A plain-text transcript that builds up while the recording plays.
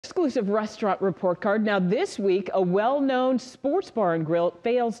exclusive restaurant report card. Now this week, a well-known sports bar and grill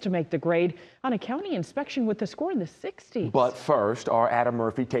fails to make the grade on a county inspection with a score in the 60s. But first, our Adam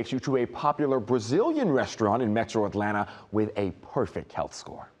Murphy takes you to a popular Brazilian restaurant in Metro Atlanta with a perfect health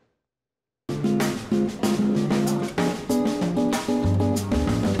score.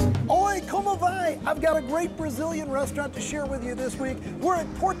 I've got a great Brazilian restaurant to share with you this week. We're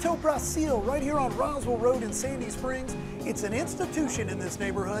at Porto Brasil, right here on Roswell Road in Sandy Springs. It's an institution in this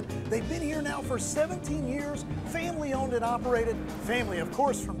neighborhood. They've been here now for 17 years, family owned and operated. Family, of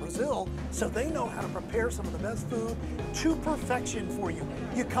course, from Brazil, so they know how to prepare some of the best food to perfection for you.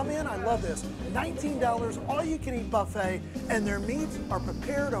 You come in, I love this, $19, all you can eat buffet, and their meats are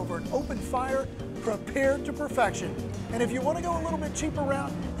prepared over an open fire, prepared to perfection. And if you want to go a little bit cheaper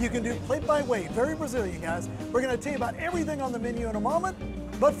route, you can do plate by weight. Very Brazilian, guys. We're going to tell you about everything on the menu in a moment.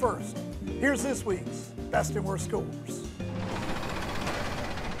 But first, here's this week's Best and Worst Scores.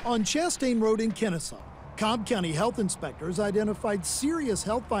 On Chastain Road in Kennesaw, Cobb County health inspectors identified serious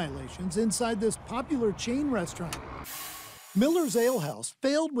health violations inside this popular chain restaurant. Miller's Ale House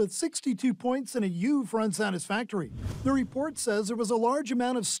failed with 62 points and a U for unsatisfactory. The report says there was a large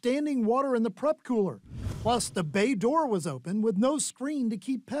amount of standing water in the prep cooler. Plus, the bay door was open with no screen to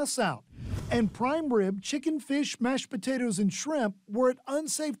keep pests out. And prime rib, chicken, fish, mashed potatoes, and shrimp were at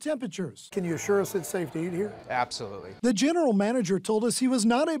unsafe temperatures. Can you assure us it's safe to eat here? Absolutely. The general manager told us he was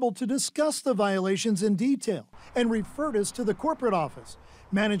not able to discuss the violations in detail and referred us to the corporate office.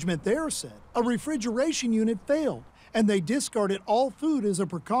 Management there said a refrigeration unit failed, and they discarded all food as a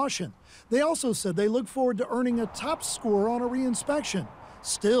precaution. They also said they look forward to earning a top score on a reinspection.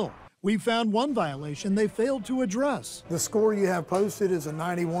 Still, we found one violation they failed to address. The score you have posted is a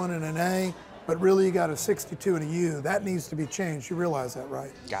 91 and an A, but really you got a 62 and a U. That needs to be changed. You realize that,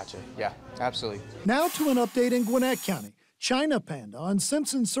 right? Gotcha. Yeah, absolutely. Now to an update in Gwinnett County. China Panda on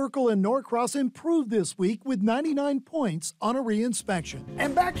Simpson Circle in Norcross improved this week with 99 points on a reinspection.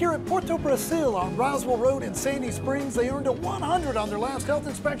 And back here at Porto Brasil on Roswell Road in Sandy Springs, they earned a 100 on their last health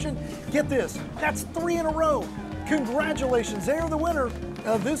inspection. Get this, that's 3 in a row. Congratulations, they're the winner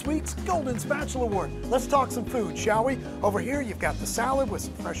of this week's Golden Spatula Award. Let's talk some food, shall we? Over here, you've got the salad with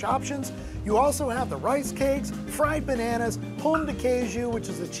some fresh options. You also have the rice cakes, fried bananas, pão de queijo, which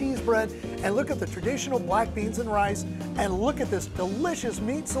is a cheese bread, and look at the traditional black beans and rice, and look at this delicious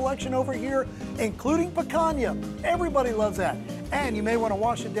meat selection over here, including picanha. Everybody loves that. And you may want to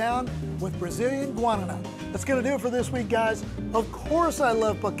wash it down with Brazilian guanana. That's going to do it for this week, guys. Of course I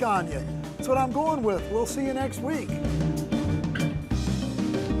love picanha. That's what I'm going with. We'll see you next week.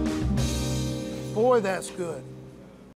 Boy, that's good.